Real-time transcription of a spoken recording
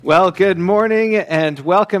Well, good morning and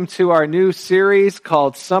welcome to our new series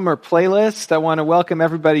called Summer Playlist. I want to welcome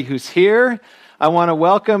everybody who's here. I want to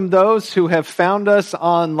welcome those who have found us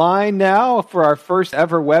online now for our first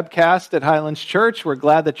ever webcast at Highlands Church. We're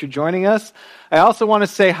glad that you're joining us. I also want to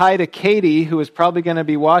say hi to Katie, who is probably going to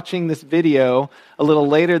be watching this video a little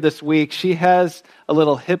later this week. She has a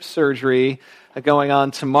little hip surgery going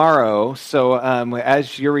on tomorrow. So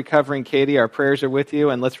as you're recovering, Katie, our prayers are with you,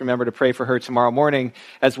 and let's remember to pray for her tomorrow morning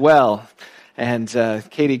as well. And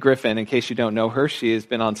Katie Griffin, in case you don't know her, she has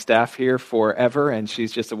been on staff here forever, and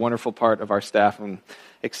she's just a wonderful part of our staff. I'm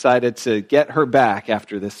excited to get her back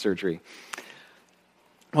after this surgery.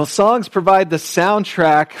 Well, songs provide the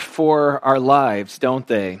soundtrack for our lives, don't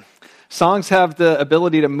they? Songs have the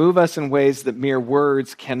ability to move us in ways that mere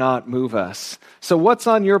words cannot move us. So what's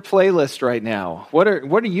on your playlist right now? What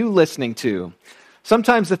are you listening to?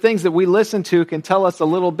 Sometimes the things that we listen to can tell us a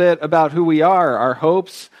little bit about who we are, our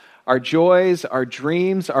hopes, our joys, our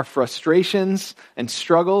dreams, our frustrations and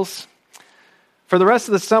struggles. For the rest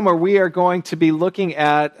of the summer, we are going to be looking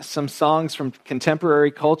at some songs from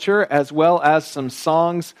contemporary culture as well as some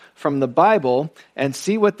songs from the Bible and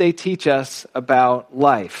see what they teach us about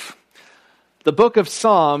life. The book of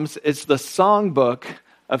Psalms is the songbook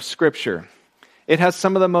of Scripture. It has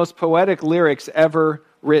some of the most poetic lyrics ever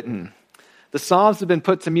written. The Psalms have been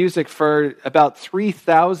put to music for about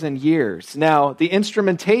 3,000 years. Now, the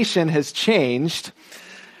instrumentation has changed,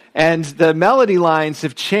 and the melody lines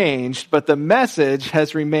have changed, but the message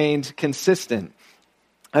has remained consistent.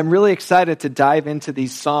 I'm really excited to dive into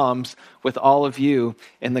these Psalms with all of you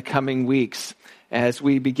in the coming weeks as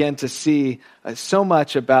we begin to see so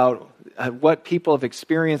much about what people have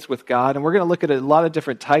experienced with God. And we're going to look at a lot of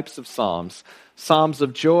different types of Psalms. Psalms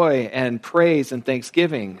of joy and praise and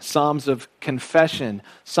thanksgiving. Psalms of confession.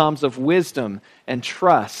 Psalms of wisdom and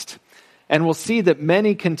trust. And we'll see that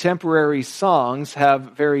many contemporary songs have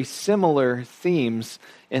very similar themes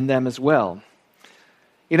in them as well.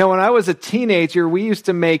 You know, when I was a teenager, we used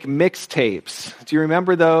to make mixtapes. Do you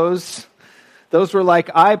remember those? Those were like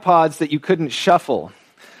iPods that you couldn't shuffle.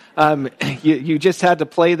 You just had to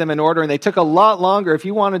play them in order, and they took a lot longer. If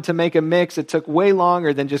you wanted to make a mix, it took way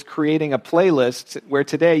longer than just creating a playlist, where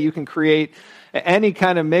today you can create any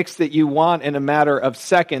kind of mix that you want in a matter of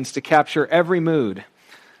seconds to capture every mood.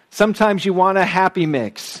 Sometimes you want a happy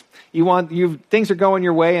mix. Things are going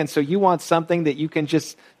your way, and so you want something that you can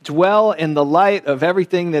just dwell in the light of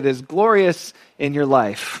everything that is glorious in your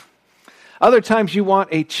life. Other times you want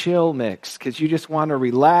a chill mix because you just want to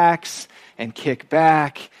relax and kick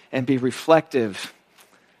back and be reflective.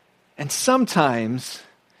 And sometimes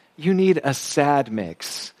you need a sad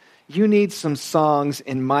mix. You need some songs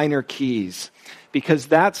in minor keys because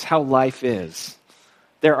that's how life is.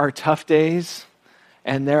 There are tough days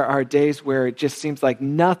and there are days where it just seems like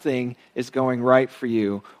nothing is going right for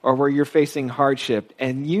you or where you're facing hardship,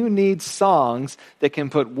 and you need songs that can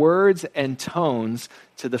put words and tones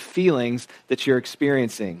to the feelings that you're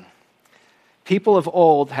experiencing. People of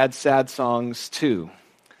old had sad songs too.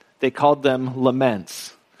 They called them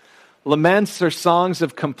laments. Laments are songs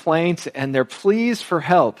of complaint and they're pleas for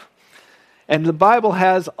help. And the Bible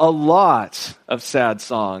has a lot of sad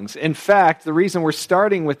songs. In fact, the reason we're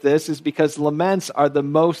starting with this is because laments are the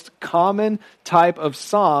most common type of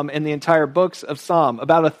psalm in the entire books of Psalm.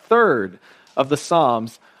 About a third of the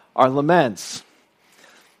Psalms are laments.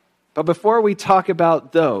 But before we talk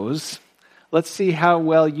about those, let's see how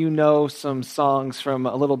well you know some songs from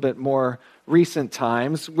a little bit more recent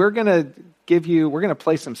times. We're going to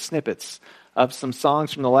play some snippets of some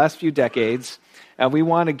songs from the last few decades, and we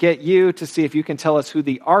want to get you to see if you can tell us who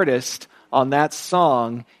the artist on that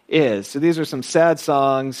song is. So these are some sad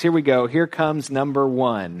songs. Here we go. Here comes number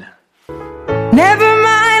one. Never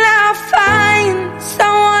mind, I'll find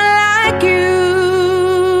someone like you.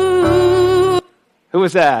 Who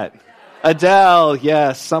was that? Adele,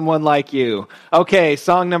 yes, Someone Like You. Okay,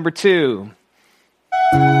 song number two.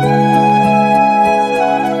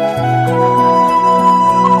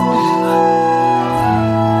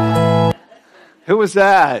 Who was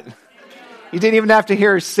that? You didn't even have to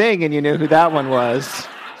hear her sing and you knew who that one was.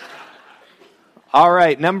 All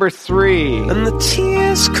right, number three. And the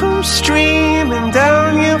tears come streaming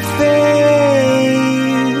down your face.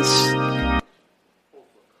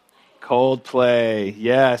 Coldplay,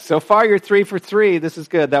 yeah. So far you're 3 for 3. This is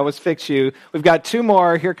good. That was Fix You. We've got two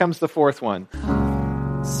more. Here comes the fourth one.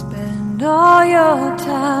 Spend all your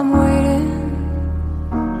time waiting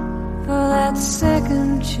for that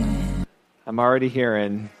second chance. I'm already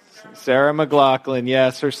hearing Sarah McLachlan,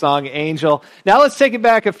 yes, her song Angel. Now let's take it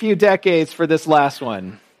back a few decades for this last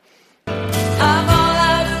one. I'm all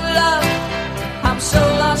out of love. I'm so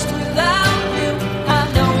lost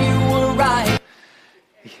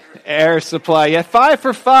Air Supply. Yeah, 5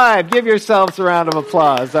 for 5. Give yourselves a round of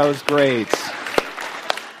applause. That was great.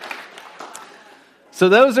 So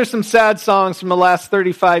those are some sad songs from the last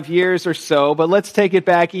 35 years or so, but let's take it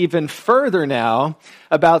back even further now,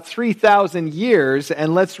 about 3,000 years,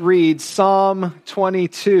 and let's read Psalm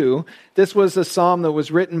 22. This was a psalm that was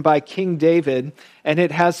written by King David, and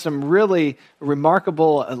it has some really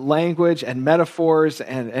remarkable language and metaphors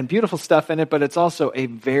and beautiful stuff in it, but it's also a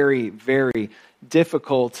very, very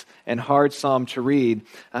difficult and hard psalm to read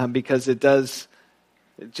because it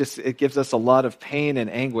gives us a lot of pain and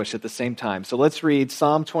anguish at the same time. So let's read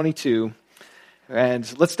Psalm 22.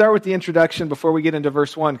 And let's start with the introduction before we get into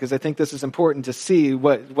verse 1, because I think this is important to see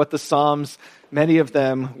what the Psalms, many of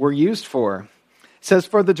them, were used for. It says,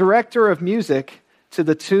 "For the director of music, to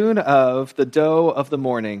the tune of the doe of the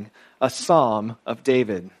morning, a psalm of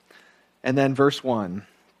David." And then verse 1.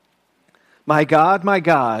 my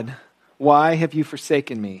God, why have you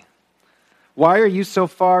forsaken me? Why are you so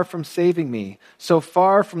far from saving me, so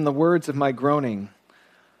far from the words of my groaning?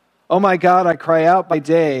 Oh my God, I cry out by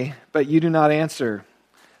day, but you do not answer,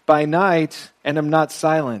 by night, and am not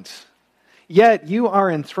silent. Yet you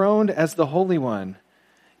are enthroned as the Holy One.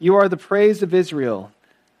 You are the praise of Israel.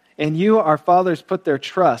 In you our fathers put their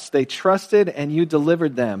trust. They trusted, and you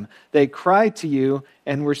delivered them. They cried to you,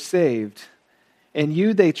 and were saved. In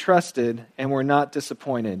you they trusted, and were not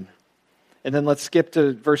disappointed. And then let's skip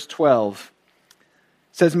to verse 12.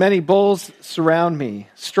 It says, many bulls surround me,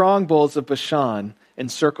 strong bulls of Bashan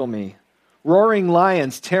encircle me. Roaring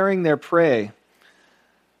lions tearing their prey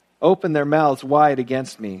open their mouths wide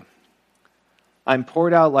against me. I'm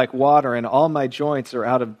poured out like water, and all my bones are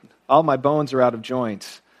out of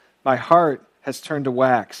joint. My heart has turned to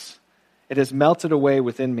wax. It has melted away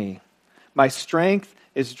within me. My strength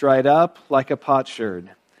is dried up like a potsherd,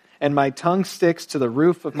 and my tongue sticks to the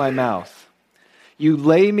roof of my mouth. You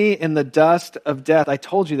lay me in the dust of death. I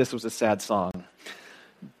told you this was a sad song.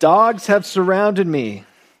 Dogs have surrounded me.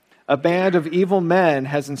 A band of evil men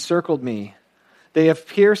has encircled me. They have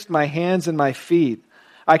pierced my hands and my feet.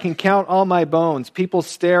 I can count all my bones. People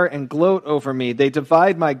stare and gloat over me. They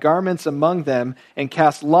divide my garments among them and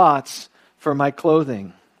cast lots for my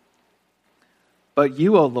clothing. But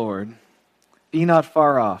you, O Lord, be not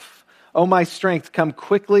far off. O my strength, come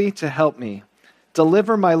quickly to help me.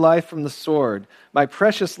 Deliver my life from the sword, my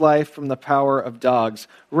precious life from the power of dogs.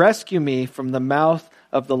 Rescue me from the mouth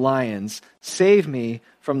of the lions. Save me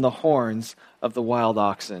from the horns of the wild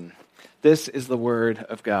oxen. This is the word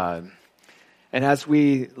of God. And as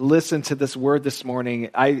we listen to this word this morning,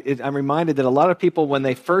 I'm reminded that a lot of people, when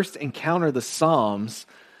they first encounter the Psalms,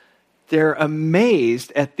 they're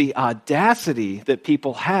amazed at the audacity that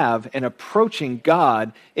people have in approaching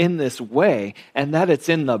God in this way, and that it's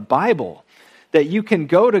in the Bible. That you can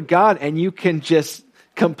go to God and you can just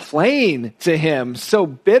complain to Him so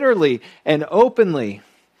bitterly and openly.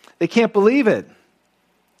 They can't believe it.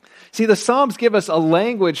 See, the Psalms give us a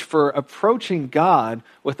language for approaching God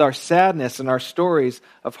with our sadness and our stories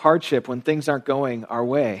of hardship when things aren't going our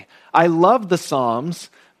way. I love the Psalms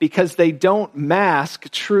because they don't mask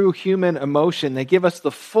true human emotion. They give us the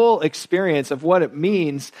full experience of what it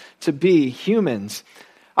means to be humans.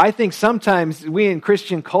 I think sometimes we in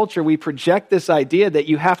Christian culture, we project this idea that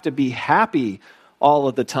you have to be happy all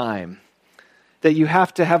of the time, that you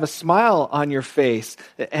have to have a smile on your face.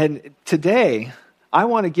 And today, I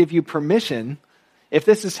want to give you permission, if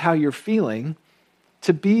this is how you're feeling,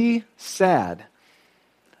 to be sad.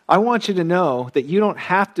 I want you to know that you don't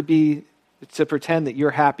have to pretend that you're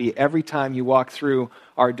happy every time you walk through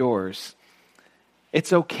our doors.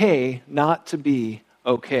 It's okay not to be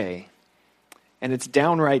okay. And it's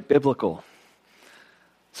downright biblical.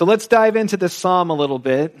 So let's dive into this psalm a little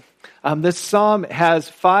bit. This psalm has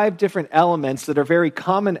 5 different elements that are very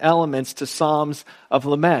common elements to psalms of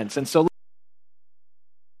laments. And so let's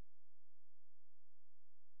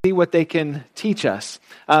see what they can teach us.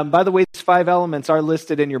 By the way, these 5 elements are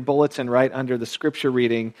listed in your bulletin right under the scripture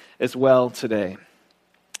reading as well today.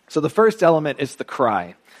 So the first element is the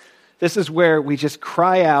cry. This is where we just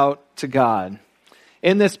cry out to God.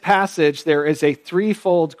 In this passage, there is a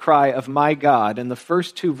threefold cry of my God. In the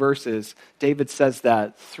first 2 verses, David says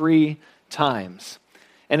that 3 times.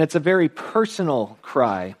 And it's a very personal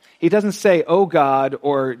cry. He doesn't say, oh God,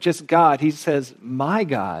 or just God. He says, my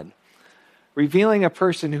God, revealing a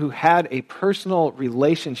person who had a personal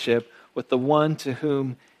relationship with the one to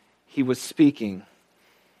whom he was speaking.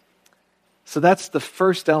 So that's the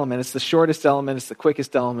first element. It's the shortest element. It's the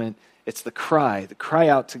quickest element. It's the cry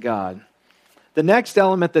out to God. The next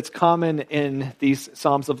element that's common in these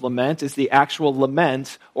Psalms of Lament is the actual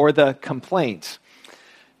lament or the complaint.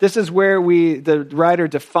 This is where the writer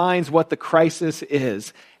defines what the crisis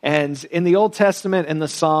is. And in the Old Testament and the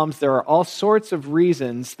Psalms, there are all sorts of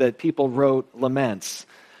reasons that people wrote laments.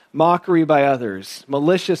 Mockery by others,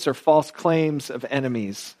 malicious or false claims of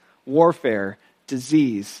enemies, warfare,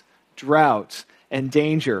 disease, drought, and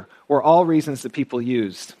danger were all reasons that people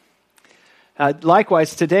used.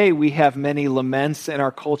 Likewise, today we have many laments in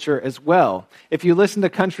our culture as well. If you listen to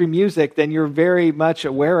country music, then you're very much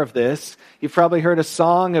aware of this. You've probably heard a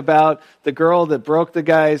song about the girl that broke the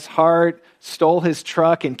guy's heart, stole his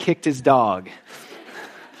truck, and kicked his dog.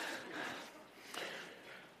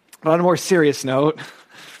 But on a more serious note,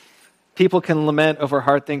 people can lament over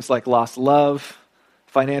hard things like lost love,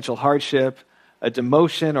 financial hardship, a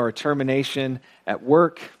demotion or a termination at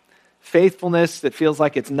work, faithfulness that feels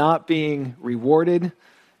like it's not being rewarded,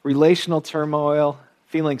 relational turmoil,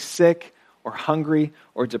 feeling sick or hungry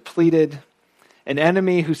or depleted, an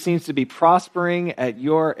enemy who seems to be prospering at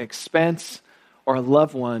your expense, or a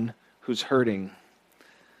loved one who's hurting.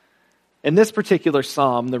 In this particular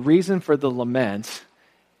psalm, the reason for the lament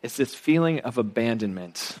is this feeling of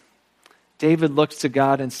abandonment. David looks to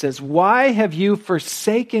God and says, "Why have you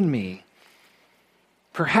forsaken me?"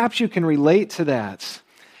 Perhaps you can relate to that.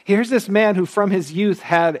 Here's this man who from his youth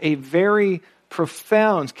had a very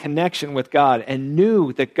profound connection with God and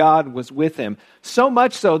knew that God was with him. So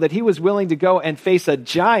much so that he was willing to go and face a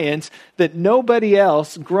giant that nobody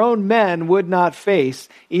else, grown men, would not face,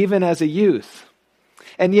 even as a youth.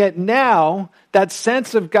 And yet now, that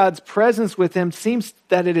sense of God's presence with him seems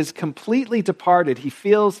that it is completely departed. He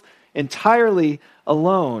feels entirely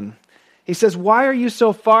alone. He says, "Why are you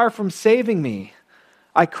so far from saving me?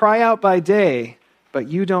 I cry out by day, but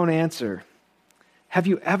you don't answer." Have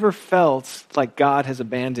you ever felt like God has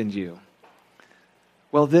abandoned you?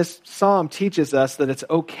 Well, this psalm teaches us that it's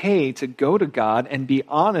okay to go to God and be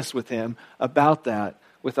honest with him about that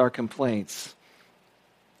with our complaints.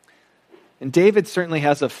 And David certainly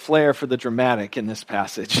has a flair for the dramatic in this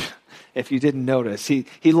passage, if you didn't notice. He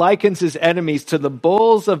likens his enemies to the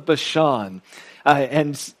bulls of Bashan.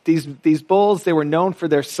 And these bulls, they were known for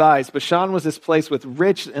their size. Bashan was this place with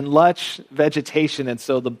rich and lush vegetation, and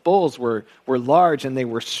so the bulls were large and they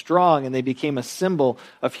were strong, and they became a symbol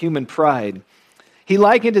of human pride. He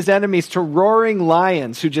likened his enemies to roaring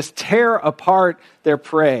lions who just tear apart their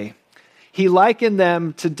prey. He likened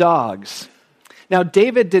them to dogs. Now,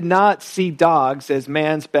 David did not see dogs as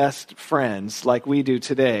man's best friends like we do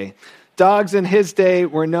today. Dogs in his day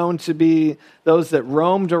were known to be those that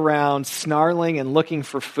roamed around snarling and looking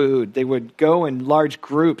for food. They would go in large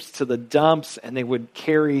groups to the dumps and they would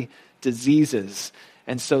carry diseases.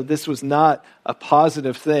 And so this was not a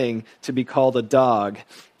positive thing to be called a dog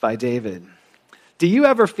by David. Do you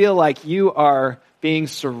ever feel like you are being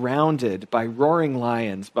surrounded by roaring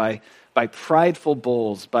lions, by prideful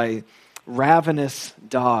bulls, by ravenous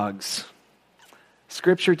dogs?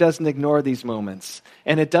 Scripture doesn't ignore these moments.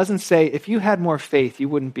 And it doesn't say, if you had more faith, you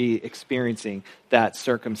wouldn't be experiencing that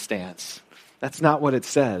circumstance. That's not what it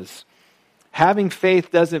says. Having faith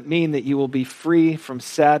doesn't mean that you will be free from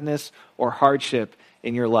sadness or hardship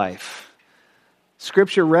in your life.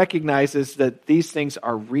 Scripture recognizes that these things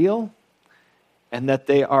are real and that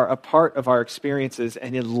they are a part of our experiences,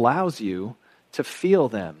 and it allows you to feel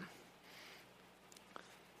them.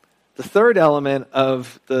 The third element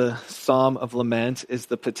of the Psalm of Lament is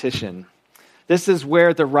the petition. This is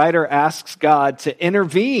where the writer asks God to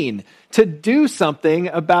intervene, to do something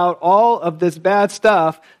about all of this bad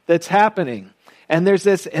stuff that's happening. And there's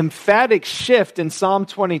this emphatic shift in Psalm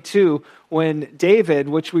 22 when David,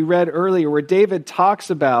 which we read earlier, where David talks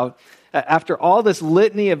about, after all this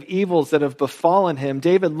litany of evils that have befallen him,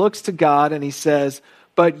 David looks to God and he says,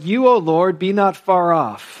 "But you, O Lord, be not far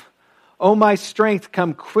off. O my strength,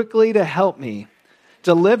 come quickly to help me.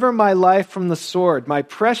 Deliver my life from the sword, my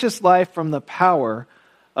precious life from the power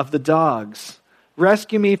of the dogs.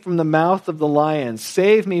 Rescue me from the mouth of the lions.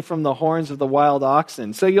 Save me from the horns of the wild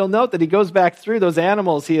oxen." So you'll note that he goes back through those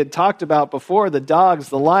animals he had talked about before, the dogs,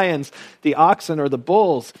 the lions, the oxen, or the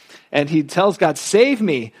bulls. And he tells God, save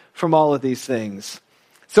me from all of these things.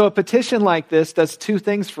 So a petition like this does two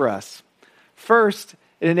things for us. First,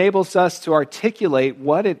 it enables us to articulate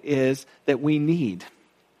what it is that we need.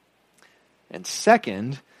 And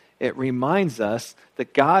second, it reminds us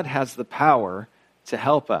that God has the power to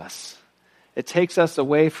help us. It takes us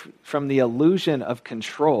away from the illusion of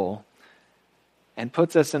control and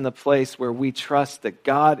puts us in the place where we trust that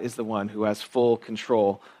God is the one who has full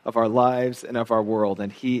control of our lives and of our world,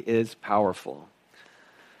 and he is powerful.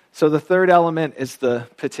 So the third element is the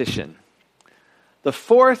petition. The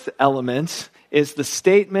fourth element is the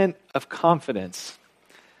statement of confidence.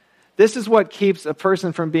 This is what keeps a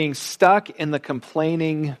person from being stuck in the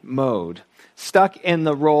complaining mode, stuck in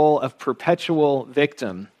the role of perpetual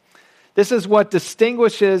victim. This is what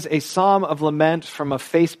distinguishes a psalm of lament from a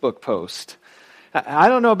Facebook post. I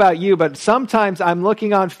don't know about you, but sometimes I'm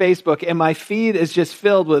looking on Facebook and my feed is just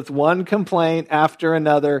filled with one complaint after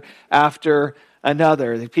another after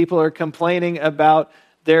another. The people are complaining about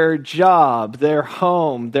their job, their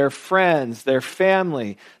home, their friends, their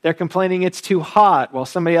family. They're complaining it's too hot while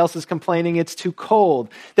somebody else is complaining it's too cold.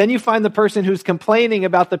 Then you find the person who's complaining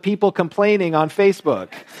about the people complaining on Facebook.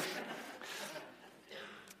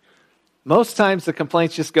 Most times the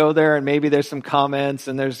complaints just go there and maybe there's some comments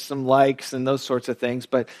and there's some likes and those sorts of things,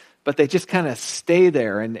 but they just kind of stay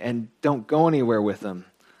there and don't go anywhere with them.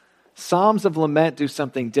 Psalms of lament do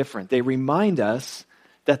something different. They remind us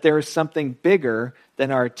that there is something bigger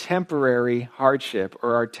than our temporary hardship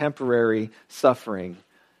or our temporary suffering.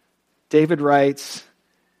 David writes,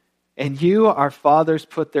 "In you our fathers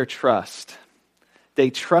put their trust.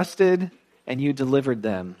 They trusted and you delivered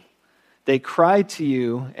them. They cried to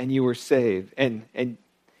you and you were saved. And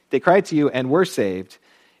they cried to you and were saved.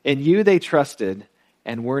 In you they trusted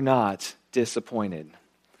and were not disappointed."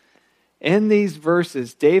 In these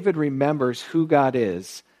verses, David remembers who God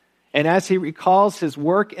is. And as he recalls his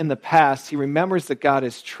work in the past, he remembers that God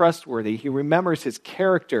is trustworthy. He remembers his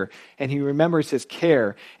character and he remembers his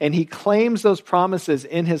care. And he claims those promises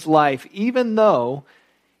in his life, even though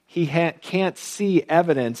he can't see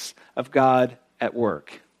evidence of God at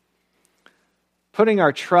work. Putting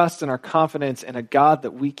our trust and our confidence in a God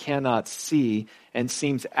that we cannot see and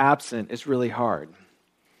seems absent is really hard.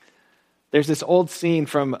 There's this old scene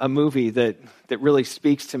from a movie that really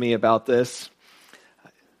speaks to me about this.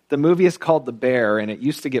 The movie is called The Bear, and it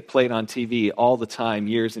used to get played on TV all the time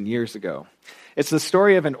years and years ago. It's the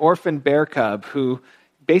story of an orphan bear cub who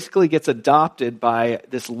basically gets adopted by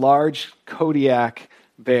this large Kodiak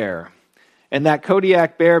bear. And that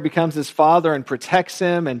Kodiak bear becomes his father and protects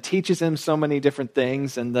him and teaches him so many different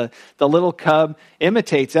things. And the little cub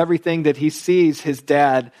imitates everything that he sees his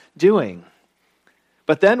dad doing.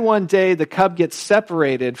 But then one day the cub gets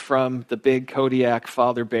separated from the big Kodiak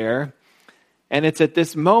father bear. And it's at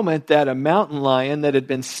this moment that a mountain lion that had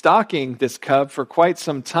been stalking this cub for quite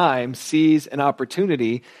some time sees an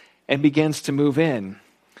opportunity and begins to move in.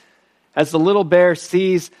 As the little bear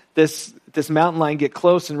sees this mountain lion get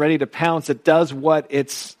close and ready to pounce, it does what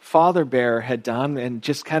its father bear had done and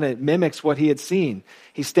just kind of mimics what he had seen.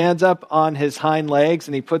 He stands up on his hind legs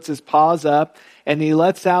and he puts his paws up and he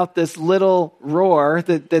lets out this little roar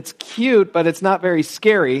that's cute, but it's not very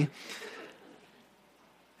scary.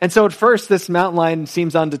 And so at first, this mountain lion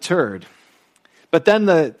seems undeterred. But then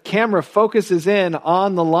the camera focuses in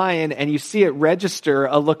on the lion and you see it register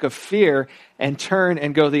a look of fear and turn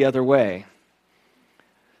and go the other way.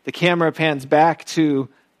 The camera pans back to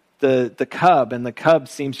the cub, and the cub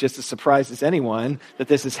seems just as surprised as anyone that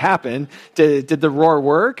this has happened. Did the roar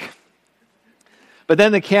work? But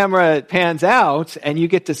then the camera pans out and you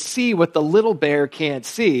get to see what the little bear can't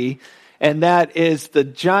see. And that is the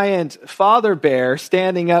giant father bear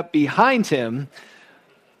standing up behind him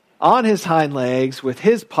on his hind legs with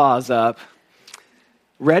his paws up,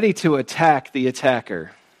 ready to attack the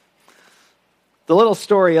attacker. The little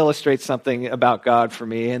story illustrates something about God for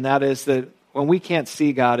me, and that is that when we can't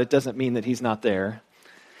see God, it doesn't mean that he's not there.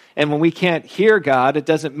 And when we can't hear God, it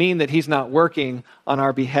doesn't mean that he's not working on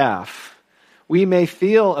our behalf. We may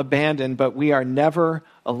feel abandoned, but we are never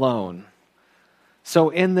alone.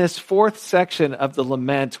 So in this fourth section of the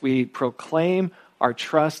lament, we proclaim our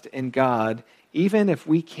trust in God, even if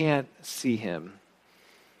we can't see him.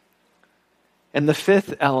 And the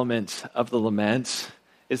fifth element of the lament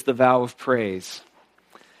is the vow of praise.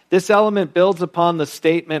 This element builds upon the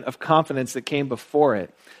statement of confidence that came before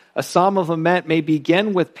it. A psalm of lament may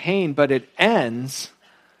begin with pain, but it ends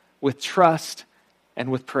with trust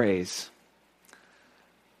and with praise.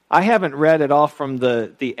 I haven't read it all from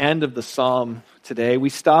the end of the psalm today. We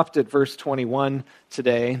stopped at verse 21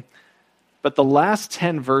 today. But the last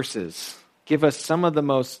 10 verses give us some of the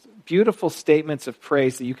most beautiful statements of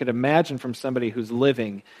praise that you could imagine from somebody who's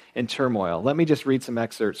living in turmoil. Let me just read some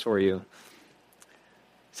excerpts for you. It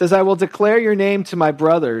says, "I will declare your name to my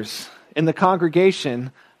brothers. In the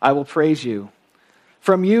congregation, I will praise you.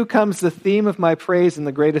 From you comes the theme of my praise in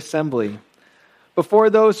the great assembly. Before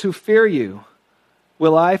those who fear you,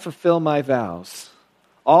 will I fulfill my vows.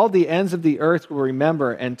 All the ends of the earth will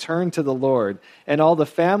remember and turn to the Lord, and all the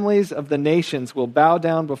families of the nations will bow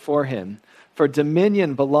down before him. For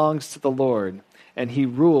dominion belongs to the Lord, and he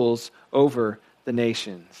rules over the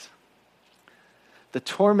nations." The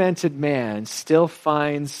tormented man still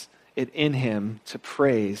finds it in him to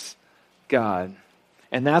praise God.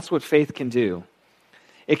 And that's what faith can do.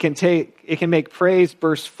 It can make praise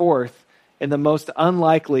burst forth in the most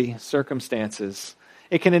unlikely circumstances.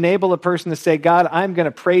 It can enable a person to say, God, I'm going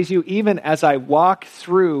to praise you even as I walk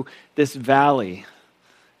through this valley,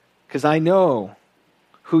 because I know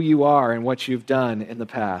who you are and what you've done in the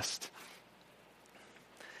past.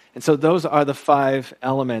 And so those are the 5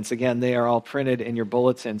 elements. Again, they are all printed in your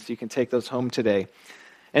bulletin, so you can take those home today.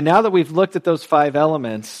 And now that we've looked at those 5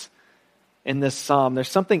 elements in this psalm, there's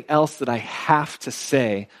something else that I have to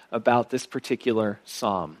say about this particular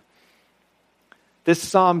psalm. This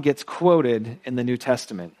psalm gets quoted in the New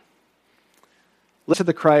Testament. Listen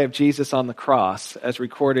to the cry of Jesus on the cross as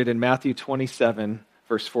recorded in Matthew 27,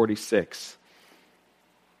 verse 46.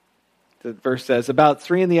 The verse says, about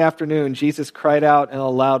 3 p.m, Jesus cried out in a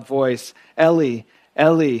loud voice, Eli,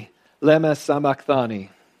 Eli, lema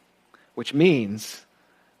sabachthani, which means,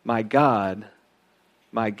 my God,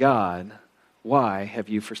 why have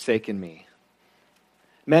you forsaken me?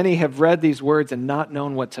 Many have read these words and not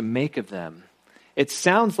known what to make of them. It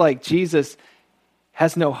sounds like Jesus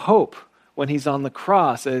has no hope when he's on the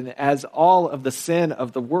cross, and as all of the sin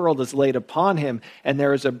of the world is laid upon him, and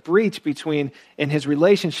there is a breach in his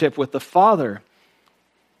relationship with the Father.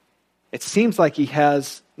 It seems like he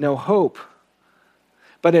has no hope.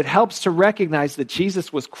 But it helps to recognize that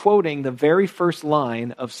Jesus was quoting the very first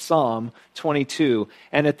line of Psalm 22.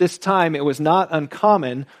 And at this time, it was not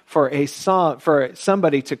uncommon for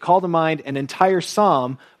somebody to call to mind an entire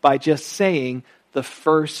psalm by just saying the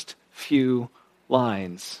first few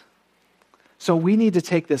lines. So we need to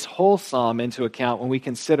take this whole psalm into account when we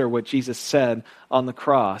consider what Jesus said on the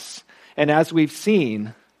cross. And as we've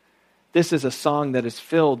seen, this is a song that is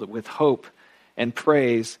filled with hope and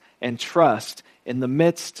praise and trust in the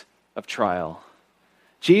midst of trial.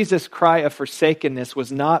 Jesus' cry of forsakenness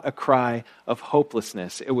was not a cry of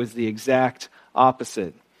hopelessness. It was the exact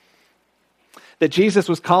opposite. That Jesus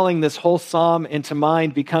was calling this whole psalm into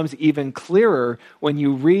mind becomes even clearer when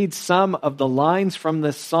you read some of the lines from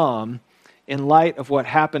this psalm in light of what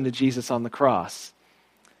happened to Jesus on the cross.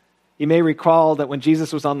 You may recall that when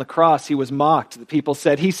Jesus was on the cross, he was mocked. The people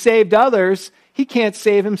said, he saved others, he can't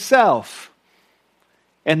save himself.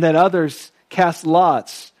 And that others cast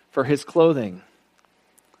lots for his clothing.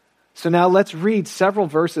 So now let's read several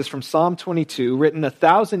verses from Psalm 22, written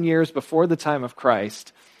 1,000 years before the time of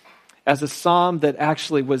Christ, as a psalm that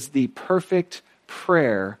actually was the perfect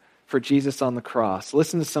prayer for Jesus on the cross.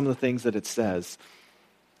 Listen to some of the things that it says.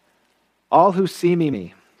 All who see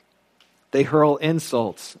me, they hurl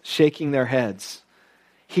insults, shaking their heads.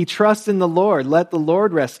 He trusts in the Lord. Let the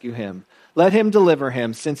Lord rescue him. Let him deliver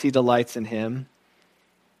him, since he delights in him.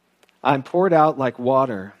 I'm poured out like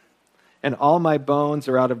water, and all my bones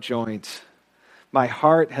are out of joint. My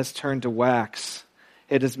heart has turned to wax.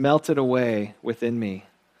 It has melted away within me.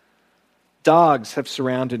 Dogs have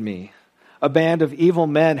surrounded me. A band of evil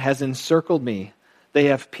men has encircled me. They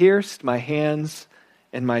have pierced my hands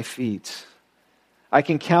and my feet. I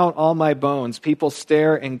can count all my bones. People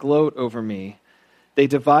stare and gloat over me. They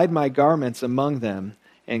divide my garments among them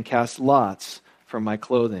and cast lots for my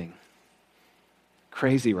clothing.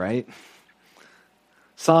 Crazy, right?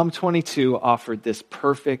 Psalm 22 offered this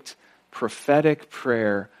perfect prophetic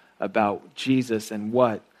prayer about Jesus and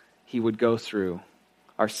what he would go through,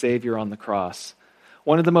 our Savior on the cross.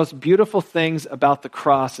 One of the most beautiful things about the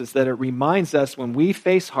cross is that it reminds us when we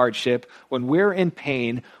face hardship, when we're in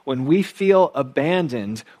pain, when we feel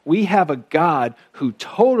abandoned, we have a God who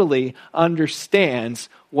totally understands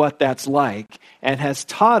what that's like and has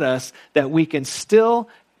taught us that we can still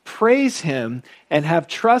praise him and have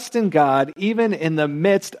trust in God even in the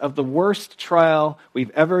midst of the worst trial we've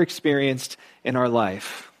ever experienced in our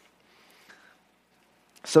life.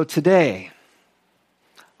 So today,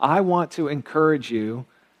 I want to encourage you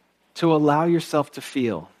to allow yourself to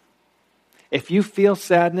feel. If you feel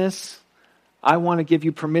sadness, I want to give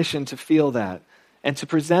you permission to feel that and to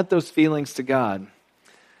present those feelings to God.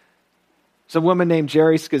 There's a woman named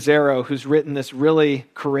Jerry Scazzaro who's written this really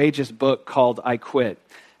courageous book called I Quit.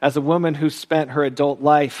 As a woman who spent her adult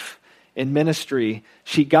life in ministry,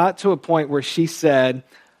 she got to a point where she said,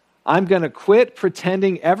 I'm going to quit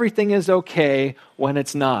pretending everything is okay when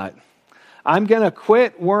it's not. I'm going to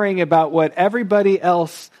quit worrying about what everybody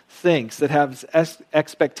else thinks that has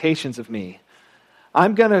expectations of me.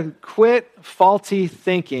 I'm going to quit faulty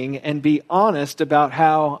thinking and be honest about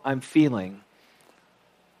how I'm feeling.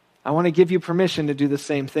 I want to give you permission to do the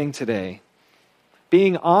same thing today.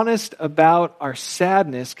 Being honest about our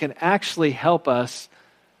sadness can actually help us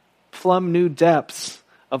plumb new depths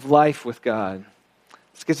of life with God.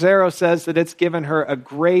 Scazzaro says that it's given her a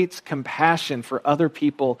great compassion for other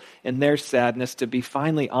people in their sadness, to be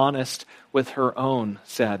finally honest with her own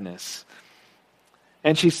sadness.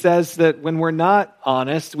 And she says that when we're not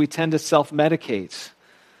honest, we tend to self-medicate.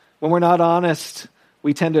 When we're not honest,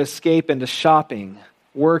 we tend to escape into shopping,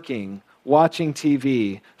 working, watching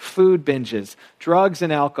TV, food binges, drugs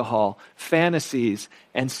and alcohol, fantasies,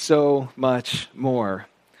 and so much more.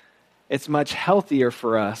 It's much healthier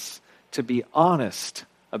for us to be honest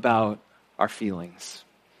about our feelings.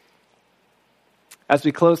 As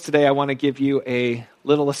we close today, I want to give you a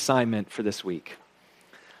little assignment for this week.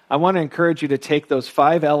 I want to encourage you to take those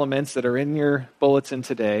 5 elements that are in your bulletin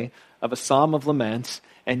today of a psalm of lament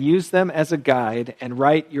and use them as a guide and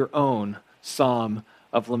write your own psalm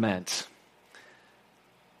of lament.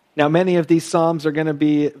 Now, many of these psalms are going to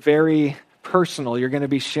be very personal. You're going to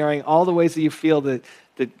be sharing all the ways that you feel that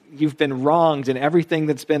you've been wronged and everything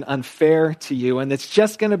that's been unfair to you, and it's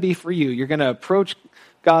just going to be for you. You're going to approach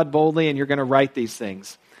God boldly, and you're going to write these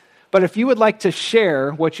things. But if you would like to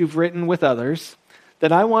share what you've written with others,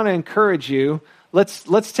 then I want to encourage you,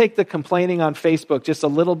 let's take the complaining on Facebook just a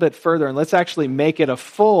little bit further, and let's actually make it a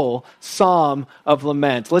full psalm of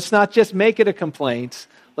lament. Let's not just make it a complaint,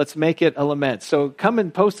 let's make it a lament. So come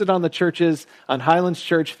and post it on the church's, on Highlands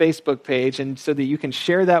Church Facebook page, and so that you can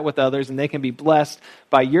share that with others and they can be blessed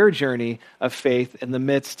by your journey of faith in the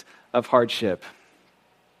midst of hardship.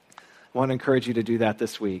 I want to encourage you to do that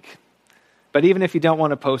this week. But even if you don't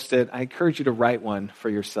want to post it, I encourage you to write one for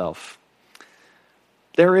yourself.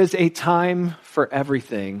 There is a time for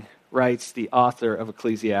everything, writes the author of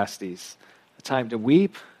Ecclesiastes. A time to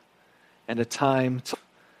weep, and a time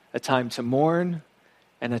to mourn,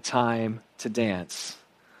 and a time to dance.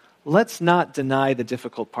 Let's not deny the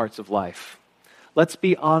difficult parts of life. Let's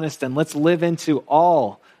be honest and let's live into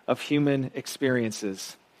all of human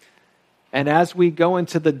experiences. And as we go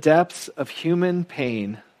into the depths of human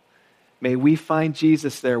pain, may we find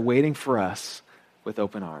Jesus there waiting for us with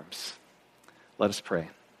open arms. Let us pray.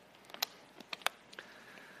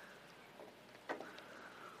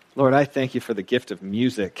 Lord, I thank you for the gift of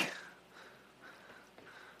music.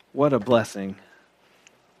 What a blessing.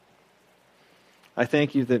 I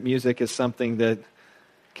thank you that music is something that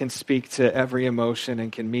can speak to every emotion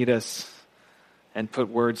and can meet us and put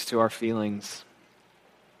words to our feelings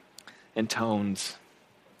and tones.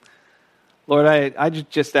 Lord, I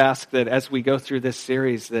just ask that as we go through this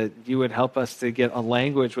series that you would help us to get a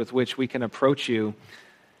language with which we can approach you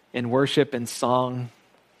in worship and song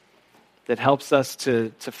that helps us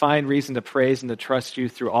to find reason to praise and to trust you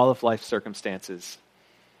through all of life's circumstances.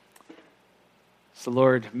 So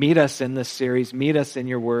Lord, meet us in this series, meet us in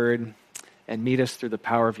your word, and meet us through the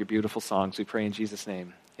power of your beautiful songs. We pray in Jesus'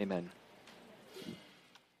 name. Amen.